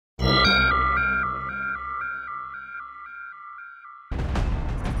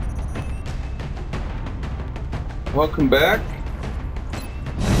Welcome back.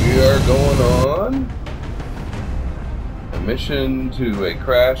 We are going on a mission to a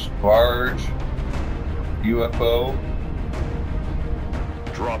crashed barge UFO.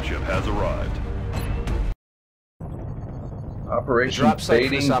 Dropship has arrived. Operation The drop site for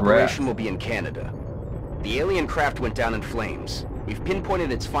Fading this operation Breath. will be in Canada. The alien craft went down in flames. We've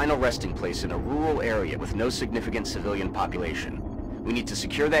pinpointed its final resting place in a rural area with no significant civilian population. We need to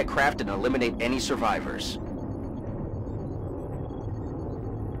secure that craft and eliminate any survivors.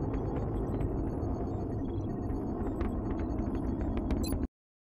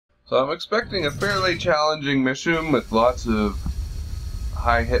 So I'm expecting a fairly challenging mission with lots of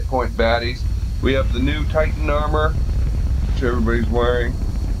high hit point baddies. We have the new Titan armor, which everybody's wearing,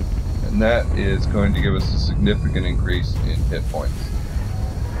 and that is going to give us a significant increase in hit points.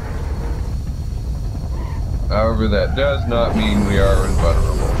 However, that does not mean we are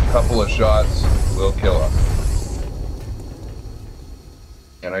invulnerable. A couple of shots will kill us.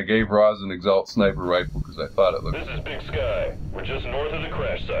 And I gave Roz an Exalt sniper rifle because I thought it looked... This is Big Sky. We're just north of the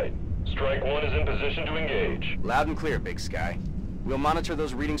crash site. Strike 1 is in position to engage. Loud and clear, Big Sky. We'll monitor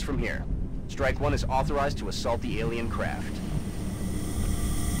those readings from here. Strike 1 is authorized to assault the alien craft.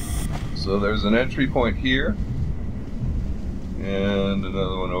 So there's an entry point here, and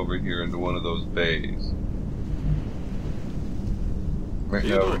another one over here into one of those bays. Right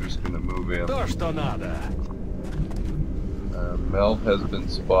now we're just going to move in. Melv has been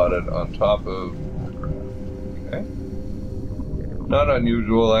spotted on top of the craft. Okay. Not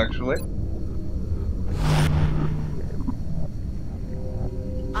unusual, actually.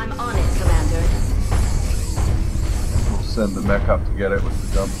 I'm on it, Commander. We'll send the mech up to get it with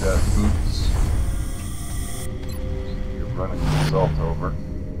the jump jet boots. You're running the assault over.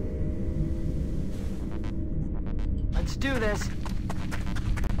 Let's do this.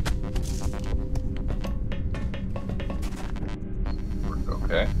 Worked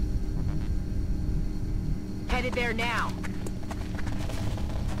okay. Headed there now.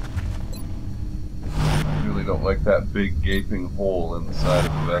 I really don't like that big gaping hole in the side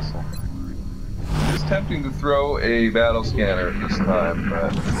of the vessel. It's tempting to throw a battle scanner at this time,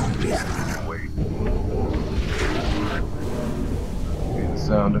 but wait. Okay, the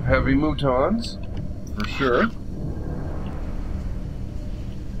sound of heavy mutons, for sure.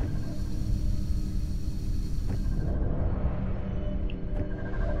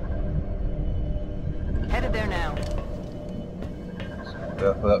 Headed there now.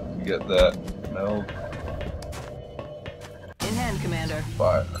 Step up to get that. No In hand, Commander.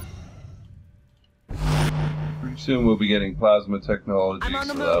 fire. Pretty soon we'll be getting plasma technology, I'm on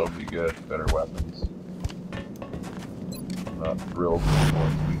so the that'll move. be good. Better weapons. Not thrilled with the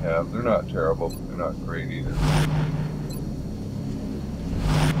ones we have. They're not terrible, but they're not great either.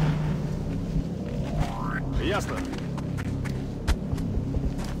 Ясно.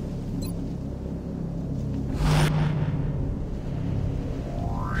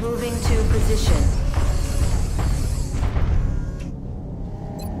 Moving to position.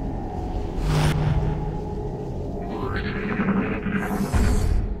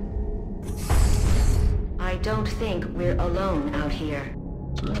 I don't think we're alone out here.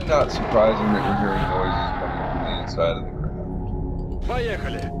 It's really not surprising that we're hearing noises coming from the inside of the craft.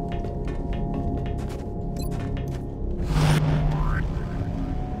 Поехали.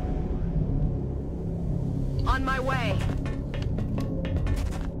 On my way.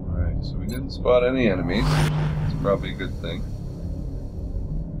 Alright, so we didn't spot any enemies. It's probably a good thing.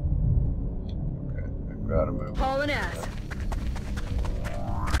 Okay, I've got to move. Hauling ass.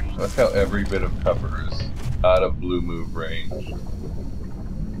 So that's how every bit of cover is out of blue move range.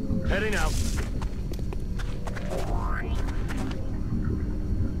 Heading out.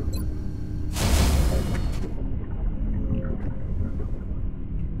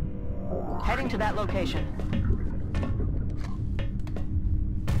 Heading to that location.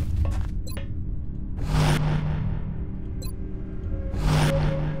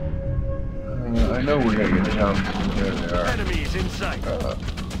 I know we're gonna get jumped. There they are. Enemies in sight.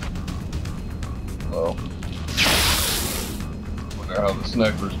 Well, wonder how the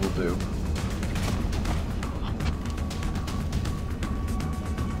snipers will do.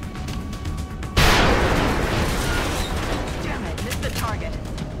 Damn it, missed the target.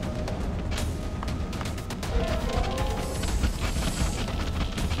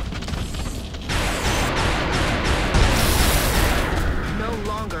 No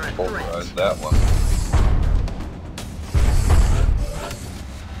longer a Pulverize threat. that one.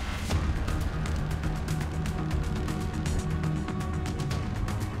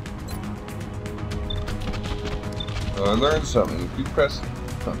 So I learned something. If you press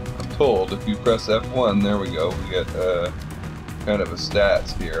told. If you press F1, there we go, we get kind of a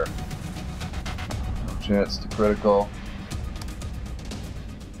stats here. No chance to critical.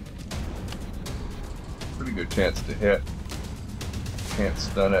 Pretty good chance to hit. Can't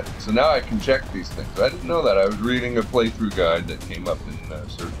stun it. So now I can check these things. I didn't know that. I was reading a playthrough guide that came up in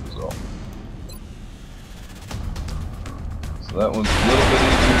search result. So that one's a little bit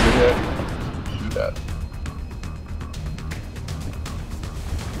easier to hit. Shoot at it.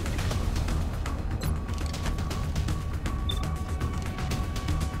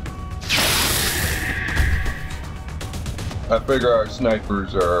 I figure our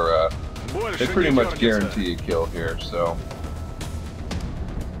snipers are, they pretty much guarantee a kill here, so.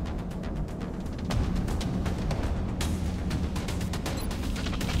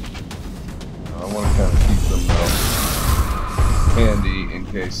 I want to kind of keep them handy in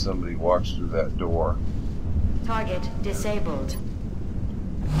case somebody walks through that door. Target disabled.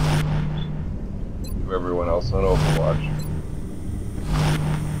 Leave everyone else on Overwatch.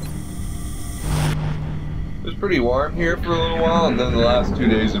 It was pretty warm here for a little while, and then the last 2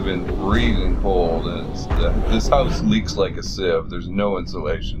 days have been freezing cold, and this house leaks like a sieve. There's no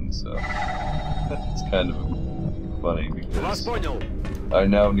insulation, so it's kind of funny because I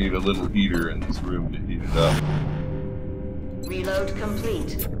now need a little heater in this room to heat it up. Reload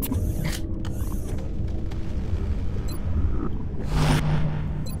complete.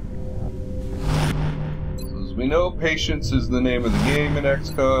 So as we know, patience is the name of the game in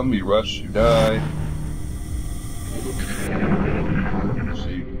XCOM. You rush, you die.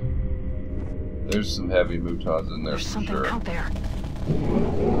 See, there's some heavy mutons in there. There's for something sure. out there.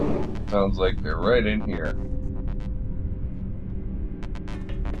 Sounds like they're right in here.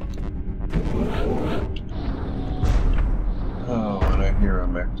 Oh, and I hear a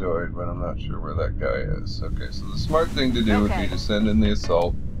mectoid, but I'm not sure where that guy is. Okay, so the smart thing to do would be to send in the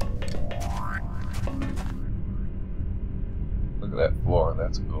assault. Look at that floor,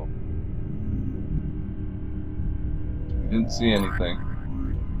 that's cool. Didn't see anything.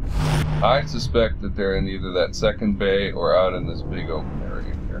 I suspect that they're in either that second bay or out in this big open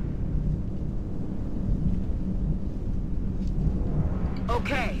area here.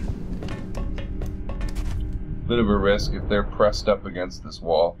 Okay. Bit of a risk if they're pressed up against this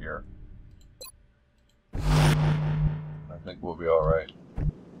wall here. I think we'll be alright.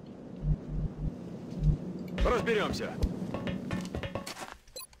 Разберемся.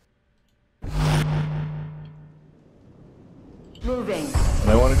 Moving. And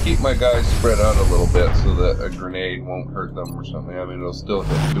I want to keep my guys spread out a little bit so that a grenade won't hurt them or something. I mean, it'll still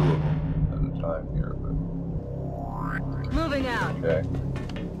hit 2 of them at a time here, but... Moving out. Okay.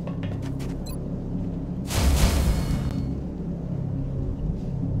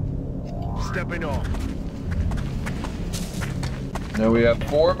 Stepping off. Now we have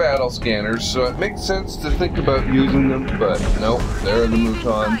 4 battle scanners, so it makes sense to think about using them, but nope, there are the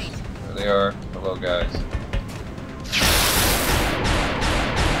mutons. There they are. Hello, guys.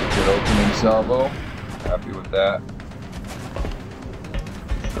 Good opening salvo. Happy with that.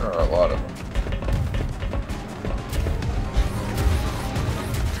 There are a lot of them.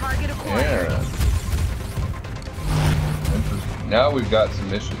 Target acquired. Yeah. Interesting. Now we've got some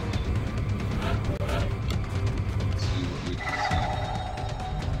missions. Let's see what we can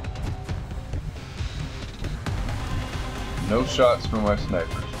see. No shots from my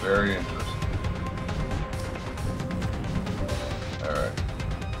snipers. Very interesting. Alright.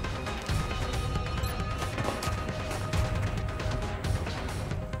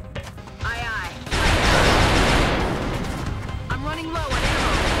 Aye, aye. I'm running low on ammo.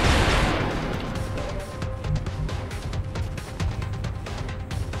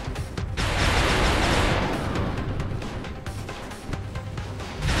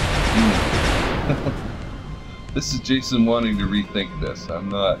 This is Jason wanting to rethink this. I'm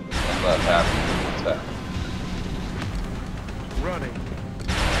not happy with what's happening. Running.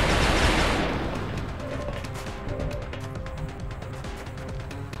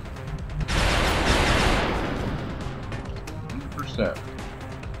 %.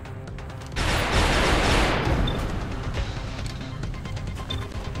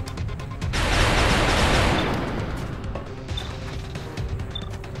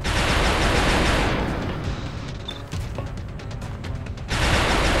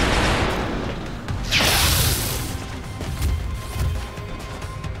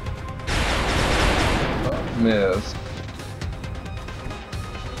 Missed.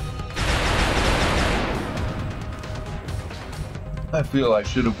 I feel I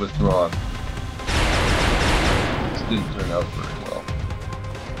should have withdrawn. This didn't turn out very well.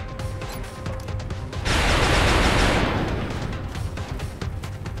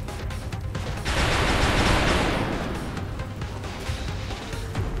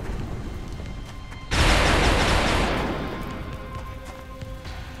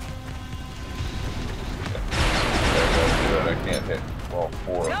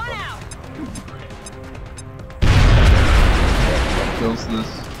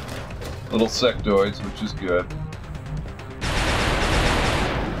 useless little sectoids, which is good.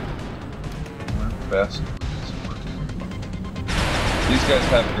 We're best with this work. These guys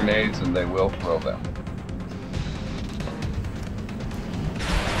have grenades and they will throw them.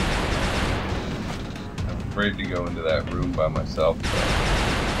 I'm afraid to go into that room by myself, though.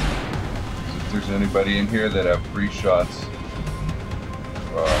 If there's anybody in here that have free shots,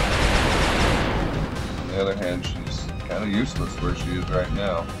 on the other hand, she's kind of useless where she is right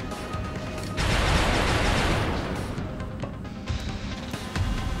now.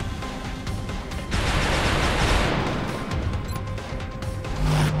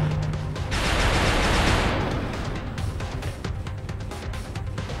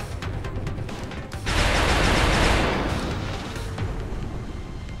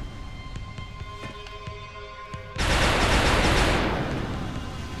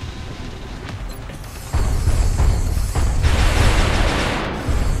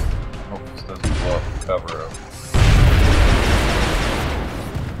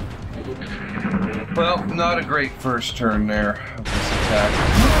 Well, not a great first turn there of this attack.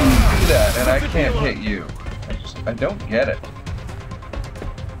 You can do that, and I can't hit you. I don't get it.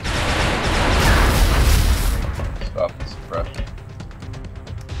 Stop the suppression.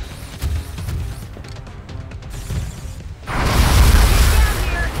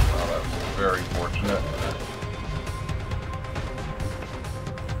 Oh, that was very fortunate.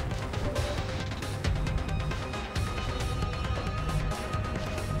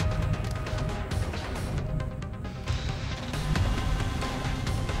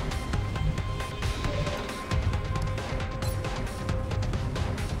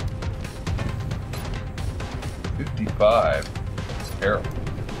 It's terrible.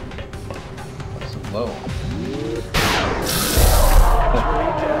 That's so low.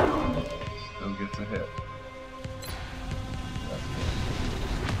 Still gets a hit.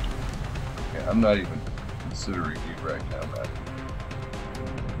 Okay, I'm not even considering you right now, Matt.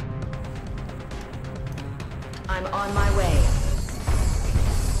 I'm on my way.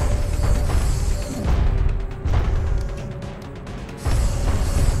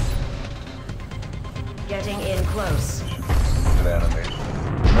 Getting in close. Good animation.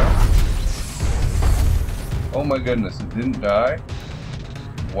 No. Oh my goodness, it didn't die?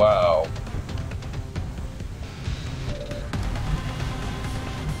 Wow.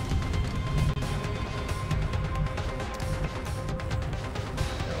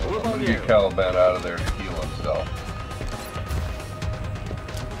 I'm gonna get Caliban out of there to heal himself.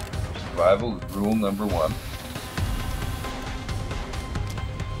 Survival is rule number 1.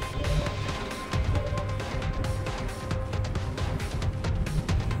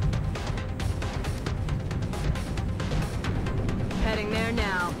 Heading there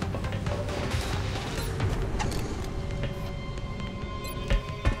now.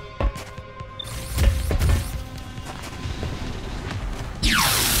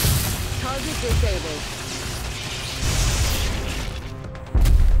 Target disabled.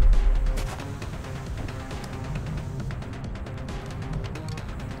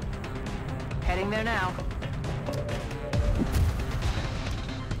 Heading there now.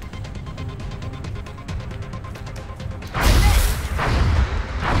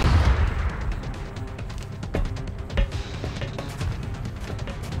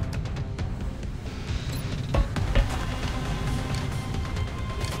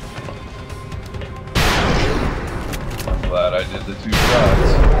 Glad I did the 2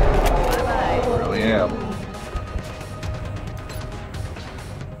 shots. Bye-bye. I really am.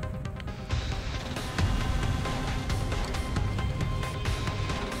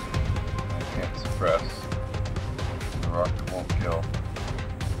 I can't suppress. The rocket won't kill.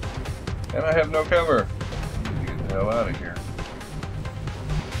 And I have no cover. I need to get the hell out of here.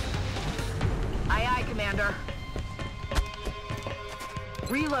 Aye, aye, Commander.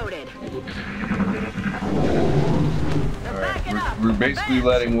 Reloaded. Alright, we're basically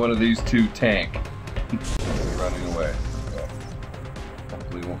letting one of these 2 tank. Running away. Okay.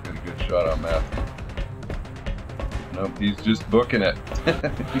 Hopefully won't get a good shot on that. Nope, he's just booking it.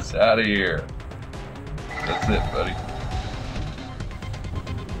 He's out of here. That's it, buddy.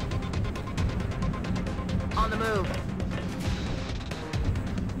 On the move.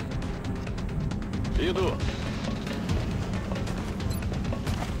 Иду.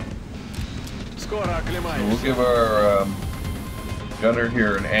 Скоро So оклемаюсь. we'll give our gunner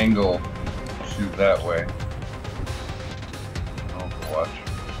here an angle to shoot that way. Overwatch.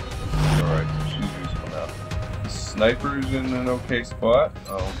 Alright, so she's useful now. The sniper's in an okay spot.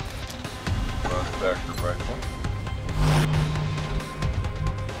 I'll cross back her rifle.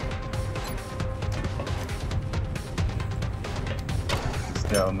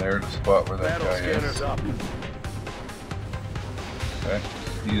 down there to spot where that Battle guy scanner's is. up. Okay,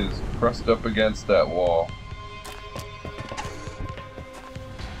 he is pressed up against that wall.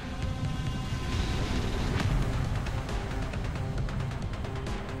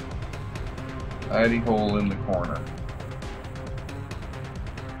 Hidey hole in the corner.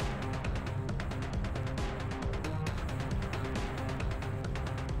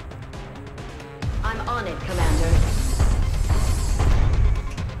 I'm on it, Commander.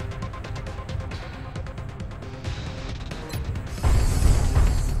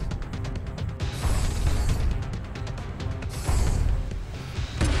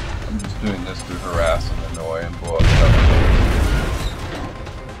 I'm just doing this to harass and annoy and blow up stuff.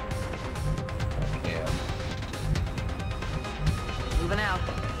 I can. Moving out.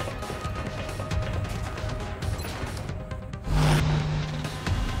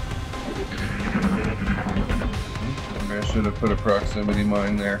 Maybe I should have put a proximity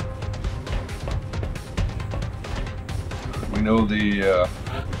mine there. We know the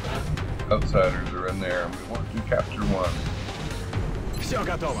outsiders are in there and we want to capture one. Все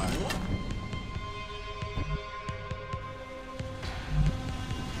готово.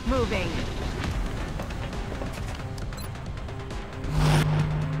 Moving.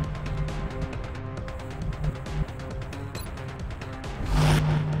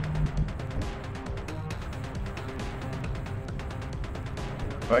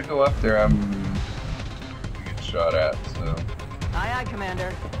 If I go up there, I'm gonna get shot at, so Aye, aye,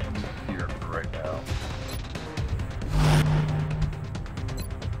 Commander. I'm here for right now.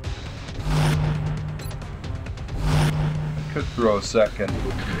 I could throw a second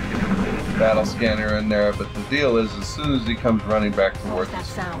battle scanner in there, but the deal is, as soon as he comes running back towards What's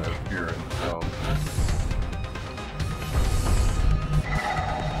us, that he's going to sound? appear in the zone.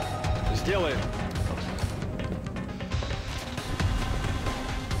 Сделаем.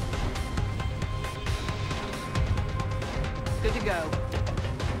 Good to go.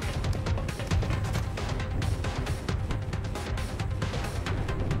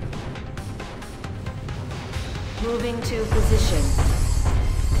 Moving to position.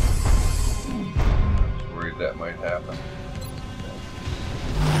 I was worried that might happen.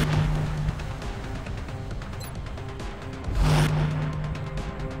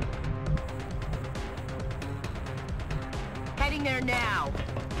 Heading there now.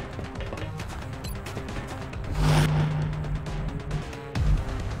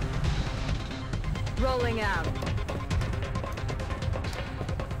 Rolling out.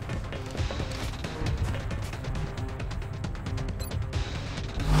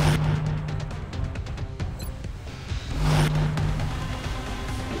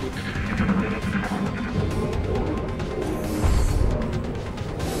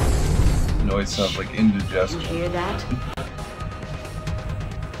 Noise sounds like You indigestion. hear that?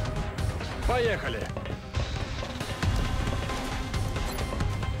 Поехали.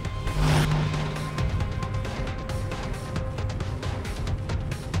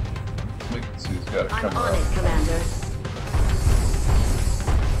 Make it so he's got to I'm come on around. it, Commander.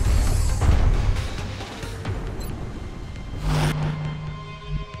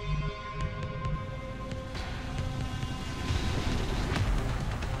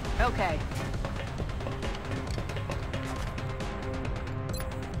 Okay.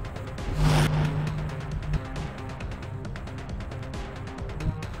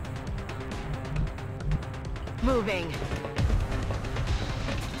 Moving.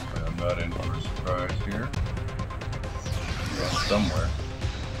 I'm not in for a surprise here. Yeah, somewhere.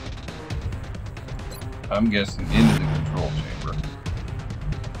 I'm guessing into the control chamber.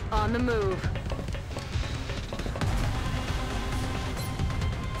 On the move.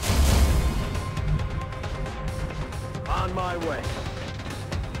 On my way.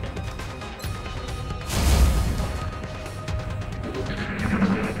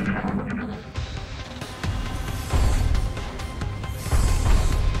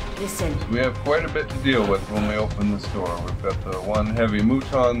 Listen, We have quite a bit to deal with when we open this door. We've got the one heavy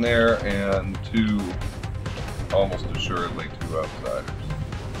Mouton there and two, almost assuredly, two outsiders.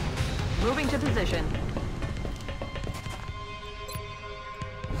 Moving to position.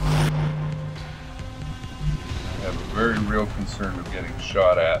 I have a very real concern of getting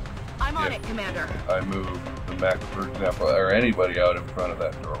shot at. I'm on Yeah. it, Commander. I move the mech, for example, or anybody out in front of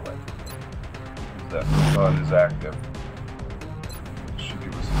that doorway. Because that Mouton is active. It should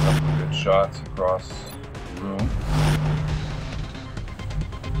give us a couple of good shots across the room.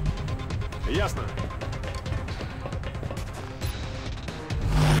 Ясно.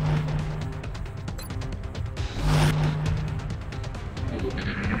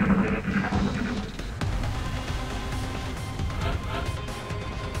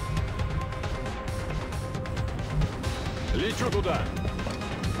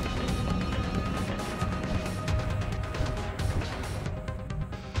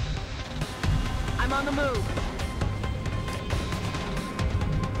 I'm on the move.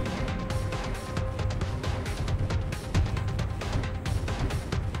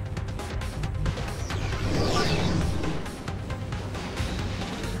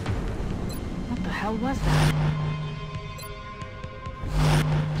 What the hell was that?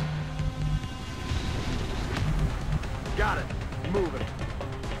 Got it. Moving.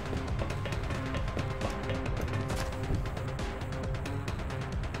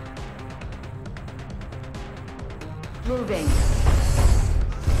 Moving.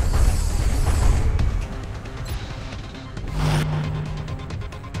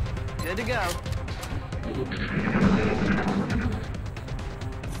 Good to go.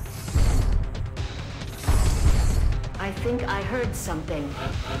 I think I heard something.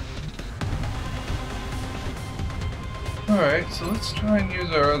 Alright, so let's try and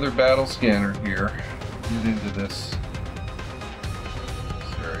use our other battle scanner here. Get into this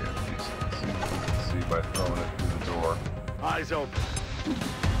area at least. Let's see what we can see by throwing it through the door. Eyes open.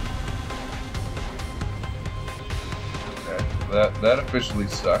 Okay, that officially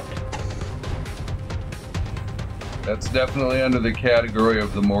sucked. That's definitely under the category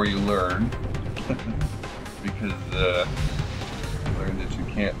of the more you learn. Because you learned that you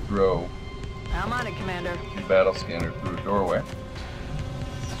can't throw I'm on it, Commander. your battle scanner through a doorway.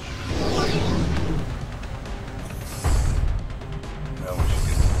 Now we should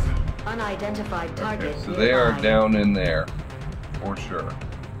get some vision. Unidentified target. Okay, so they are nearby. down in there, for sure.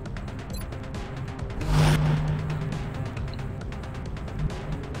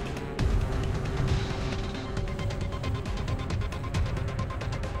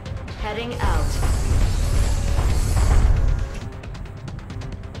 Heading out.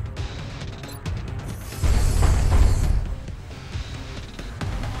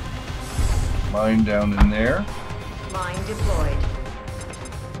 Mine down in there. Mine deployed.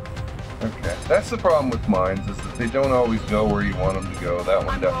 Okay, that's the problem with mines, is that they don't always go where you want them to go. That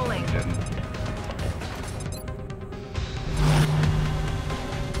one I'm definitely rolling. didn't.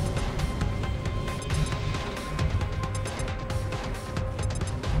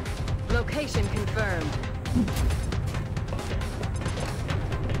 Location confirmed.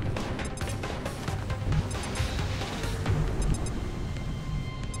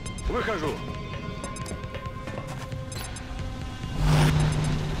 Выхожу.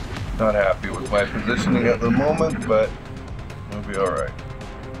 Not happy with my positioning at the moment, but it'll be alright.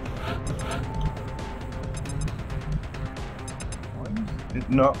 Why does it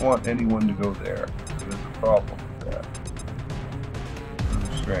not want anyone to go there? There's a problem with that.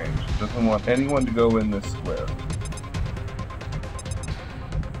 Really strange. It doesn't want anyone to go in this square.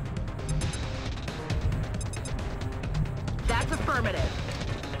 That's affirmative.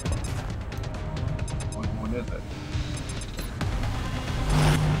 What is it?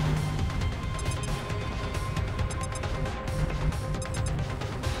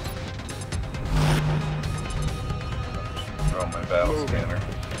 Throw my battle scanner.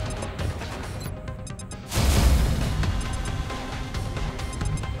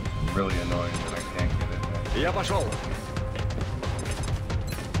 It's really annoying that I can't get in there. Я пошел.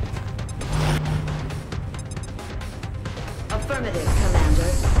 Affirmative,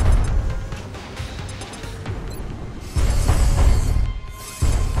 Commander.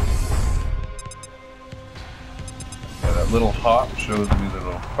 Yeah, that little hop shows me that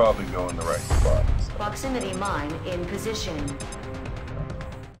it'll probably go in the right spot. So. Proximity mine in position.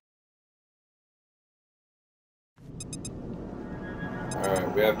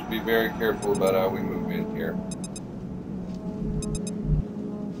 Alright, we have to be very careful about how we move in here.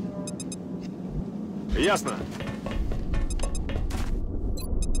 Ясно.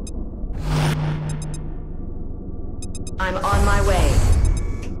 I'm on my way.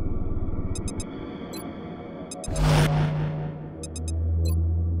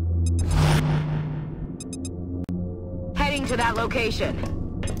 Heading to that location.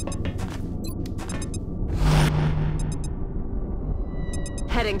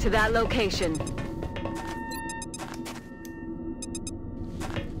 Heading to that location.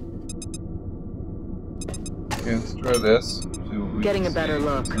 Okay, let's try this. See what we Getting can a better see.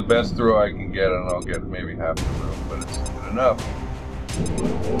 look. It's the best throw I can get, and I'll get maybe half the room, but it's good enough.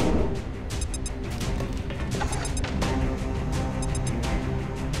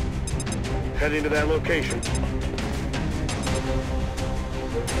 Heading to that location.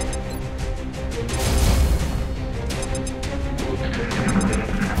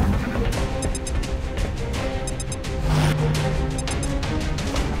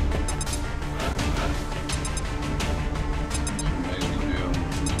 Maybe do.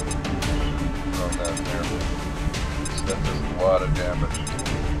 Throw that there. That does a lot of damage.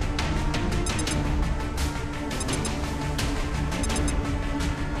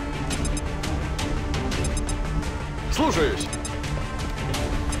 Слушаюсь.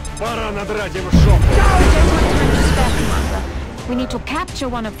 Пора надрать им жопу. We need to capture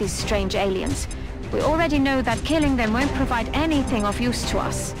one of these strange aliens. We already know that killing them won't provide anything of use to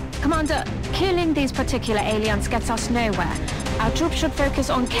us. Commander, killing these particular aliens gets us nowhere. Our troops should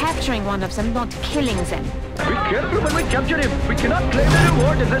focus on capturing one of them, not killing them. Be careful when we capture him. We cannot claim the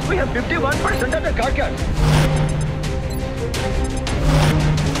reward unless we have 51% of the carcass.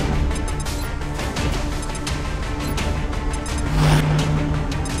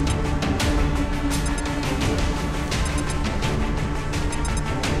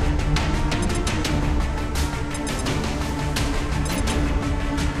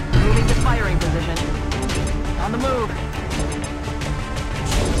 Moving to firing position. On the move.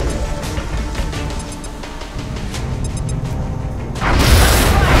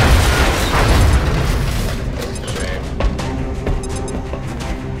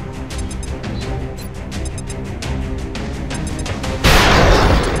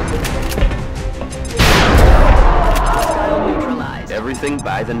 Everything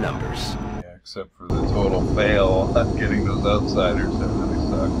by the numbers. Yeah, except for the total fail on getting those outsiders. That really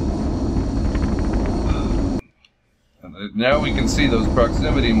sucked. And now we can see those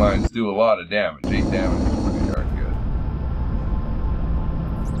proximity mines do a lot of damage. 8 damage is pretty darn good.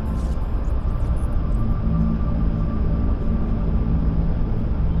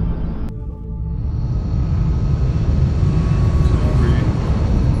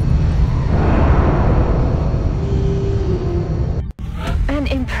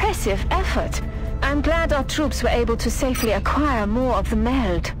 Impressive effort. I'm glad our troops were able to safely acquire more of the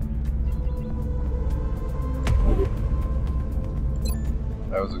meld.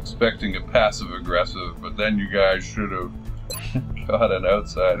 I was expecting a passive-aggressive, but then you guys should have got an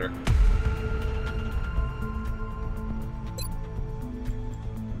outsider.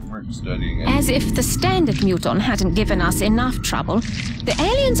 We weren't studying anything. As if the standard muton hadn't given us enough trouble, the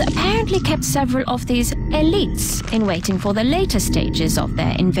aliens apparently kept several of these elites in waiting for the later stages of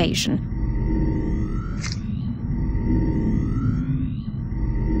their invasion.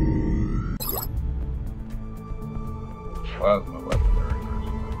 Plasma weaponry.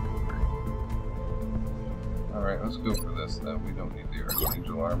 Alright, let's go for this then. We don't need the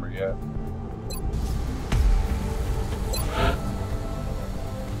Archangel armor yet.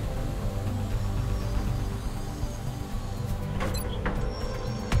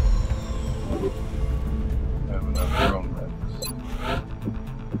 Have enough drone medics.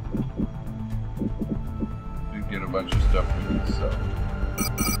 Did get a bunch of stuff we can sell.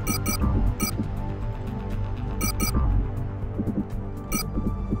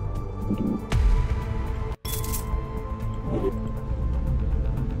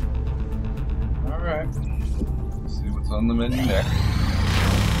 Alright. Let's see what's on the menu next.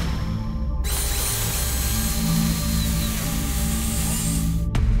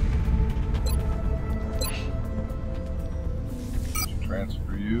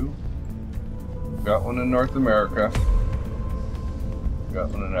 Transfer you. Got one in North America. Got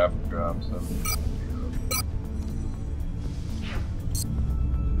one in Africa. I'm 70.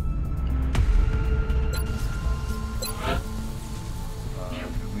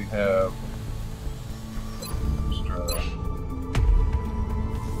 We have Australia.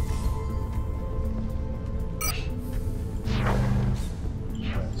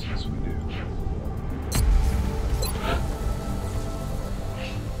 Yes, we do.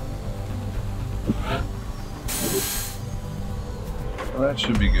 Well, that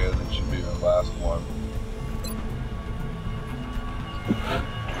should be good. That should be our last one.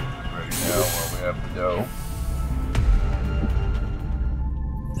 Ready now while we have the dough.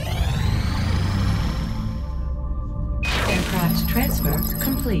 Aircraft transfer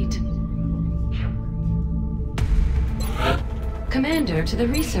complete. Commander to the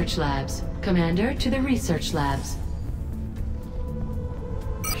research labs. Commander to the research labs.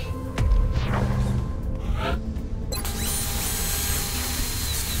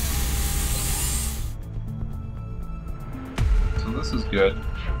 This is good.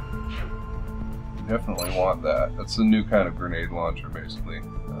 You definitely want that. That's a new kind of grenade launcher, basically.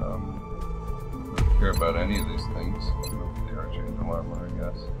 Don't care about any of these things. The Archangel armor, I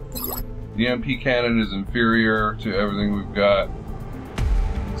guess. The MP cannon is inferior to everything we've got,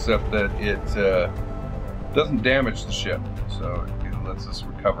 except that it doesn't damage the ship, so it lets us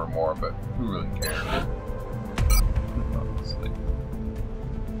recover more, but who really cares? Honestly.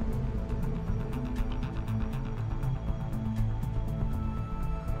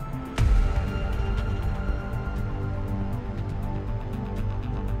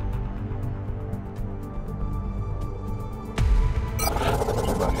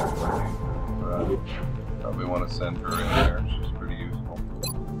 Probably want to send her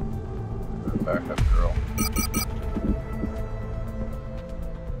Backup girl.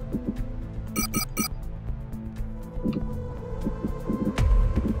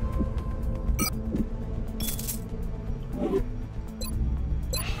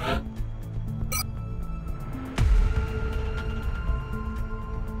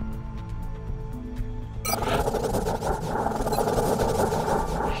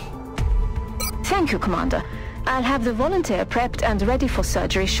 Thank you, Commander. I'll have the volunteer prepped and ready for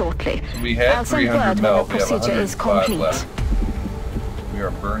surgery shortly. So we had I'll send 300 word when mil. the We have procedure is 105 complete. left. We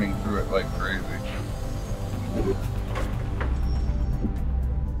are burning through it like crazy.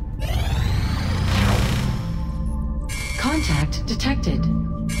 Contact detected.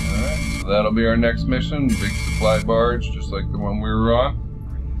 Alright, so that'll be our next mission. Big supply barge, just like the one we were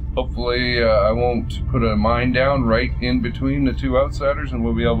on. Hopefully I won't put a mine down right in between the two outsiders, and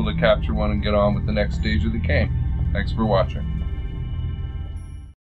we'll be able to capture one and get on with the next stage of the game. Thanks for watching.